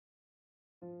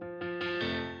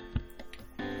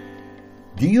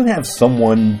Do you have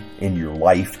someone in your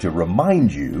life to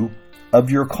remind you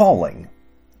of your calling?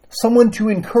 Someone to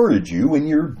encourage you when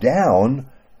you're down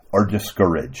or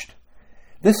discouraged?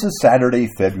 This is Saturday,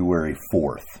 February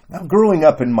 4th. Now, growing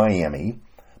up in Miami,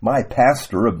 my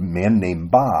pastor, a man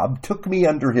named Bob, took me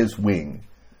under his wing.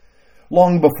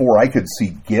 Long before I could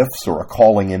see gifts or a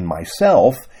calling in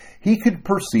myself, he could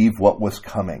perceive what was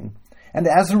coming. And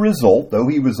as a result, though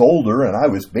he was older and I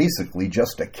was basically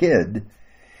just a kid,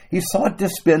 he sought to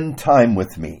spend time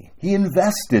with me. He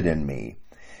invested in me.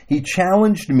 He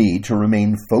challenged me to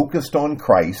remain focused on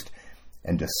Christ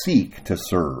and to seek to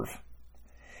serve.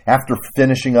 After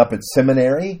finishing up at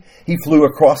seminary, he flew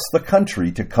across the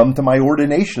country to come to my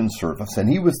ordination service, and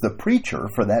he was the preacher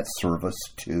for that service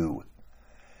too.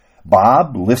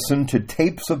 Bob listened to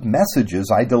tapes of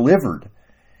messages I delivered.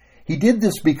 He did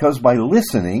this because by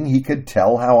listening, he could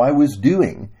tell how I was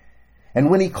doing. And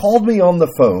when he called me on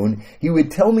the phone, he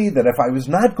would tell me that if I was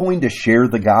not going to share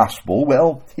the gospel,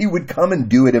 well, he would come and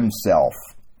do it himself.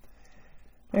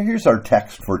 Now here's our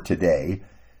text for today,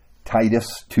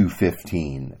 Titus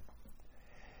 2:15.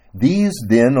 These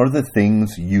then are the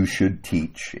things you should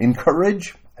teach,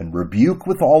 encourage, and rebuke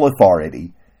with all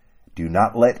authority. Do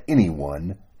not let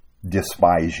anyone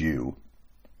despise you.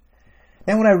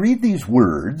 Now when I read these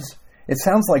words, it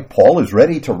sounds like Paul is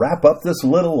ready to wrap up this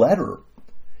little letter.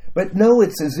 But no,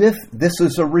 it's as if this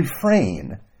is a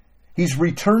refrain he's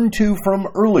returned to from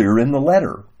earlier in the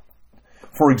letter.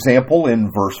 For example,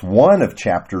 in verse 1 of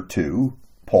chapter 2,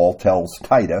 Paul tells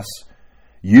Titus,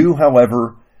 "You,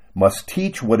 however, must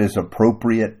teach what is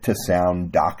appropriate to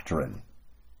sound doctrine."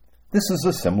 This is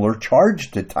a similar charge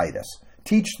to Titus.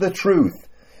 Teach the truth.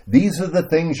 These are the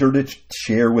things you're to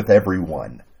share with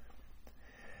everyone.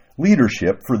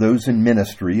 Leadership for those in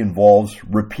ministry involves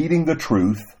repeating the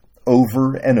truth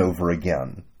over and over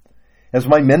again. As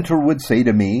my mentor would say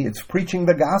to me, it's preaching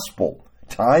the gospel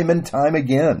time and time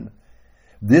again.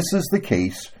 This is the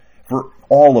case for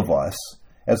all of us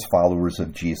as followers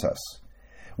of Jesus.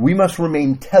 We must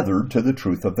remain tethered to the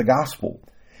truth of the gospel.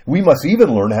 We must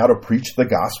even learn how to preach the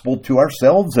gospel to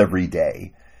ourselves every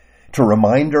day, to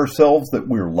remind ourselves that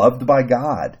we're loved by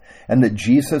God and that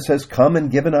Jesus has come and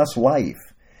given us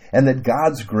life, and that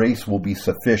God's grace will be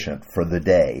sufficient for the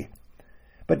day.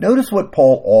 But notice what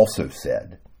Paul also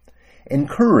said.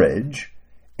 Encourage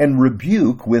and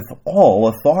rebuke with all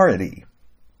authority.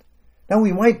 Now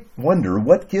we might wonder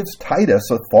what gives Titus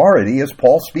authority as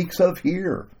Paul speaks of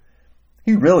here.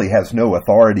 He really has no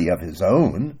authority of his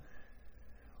own.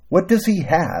 What does he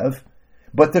have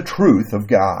but the truth of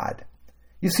God?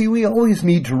 You see, we always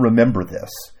need to remember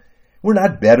this. We're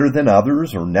not better than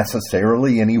others or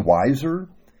necessarily any wiser.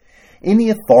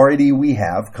 Any authority we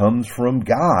have comes from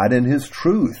God and His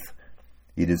truth.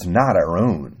 It is not our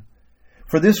own.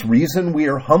 For this reason, we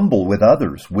are humble with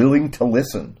others, willing to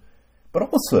listen. But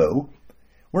also,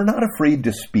 we're not afraid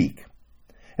to speak.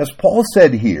 As Paul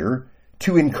said here,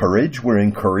 to encourage where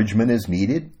encouragement is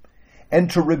needed, and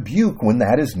to rebuke when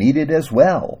that is needed as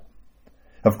well.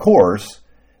 Of course,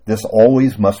 this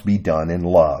always must be done in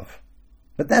love.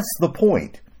 But that's the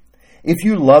point. If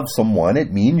you love someone,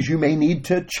 it means you may need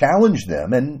to challenge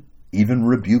them and even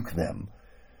rebuke them.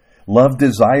 Love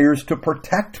desires to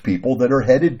protect people that are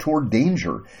headed toward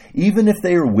danger, even if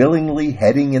they are willingly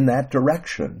heading in that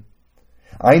direction.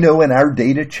 I know in our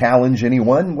day to challenge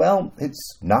anyone, well,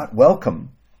 it's not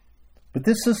welcome. But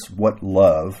this is what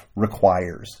love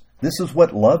requires. This is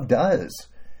what love does.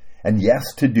 And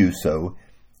yes, to do so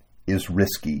is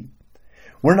risky.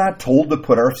 We're not told to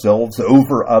put ourselves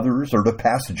over others or to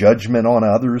pass judgment on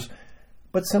others,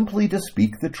 but simply to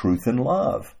speak the truth in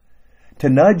love, to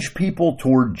nudge people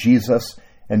toward Jesus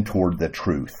and toward the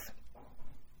truth.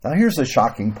 Now here's a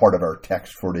shocking part of our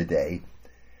text for today.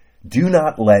 Do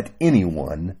not let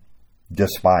anyone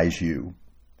despise you.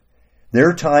 There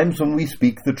are times when we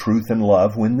speak the truth in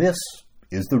love when this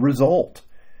is the result.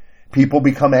 People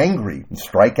become angry and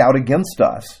strike out against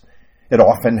us. It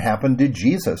often happened to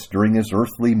Jesus during his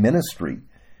earthly ministry.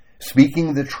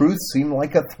 Speaking the truth seemed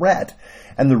like a threat,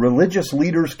 and the religious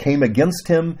leaders came against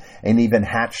him and even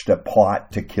hatched a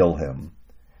plot to kill him.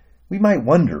 We might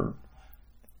wonder,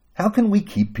 how can we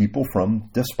keep people from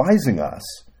despising us?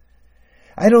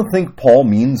 I don't think Paul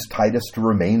means Titus to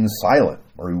remain silent,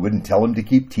 or he wouldn't tell him to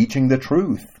keep teaching the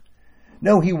truth.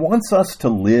 No, he wants us to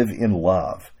live in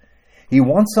love. He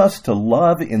wants us to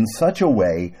love in such a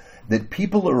way that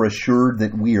people are assured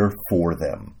that we are for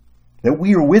them, that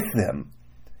we are with them.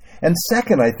 And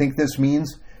second, I think this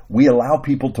means we allow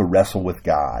people to wrestle with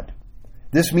God.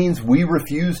 This means we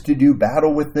refuse to do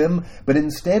battle with them, but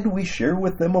instead we share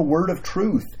with them a word of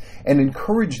truth and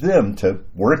encourage them to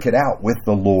work it out with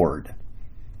the Lord.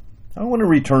 I want to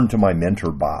return to my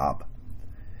mentor, Bob.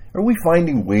 Are we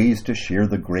finding ways to share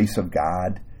the grace of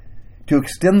God, to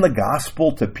extend the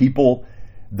gospel to people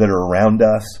that are around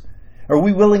us? Are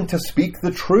we willing to speak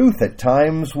the truth at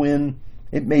times when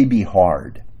it may be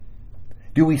hard?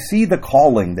 Do we see the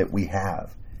calling that we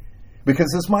have?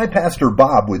 Because as my pastor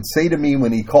Bob would say to me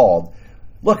when he called,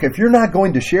 look, if you're not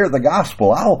going to share the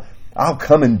gospel, I'll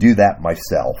come and do that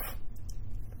myself.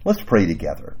 Let's pray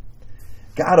together.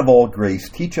 God of all grace,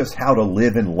 teach us how to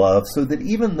live in love so that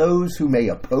even those who may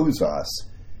oppose us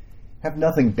have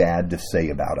nothing bad to say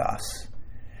about us.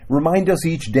 Remind us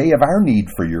each day of our need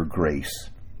for your grace.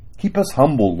 Keep us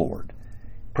humble, Lord.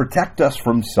 Protect us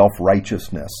from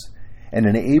self-righteousness and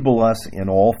enable us in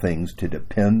all things to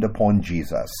depend upon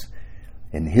Jesus.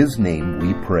 In his name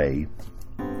we pray.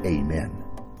 Amen.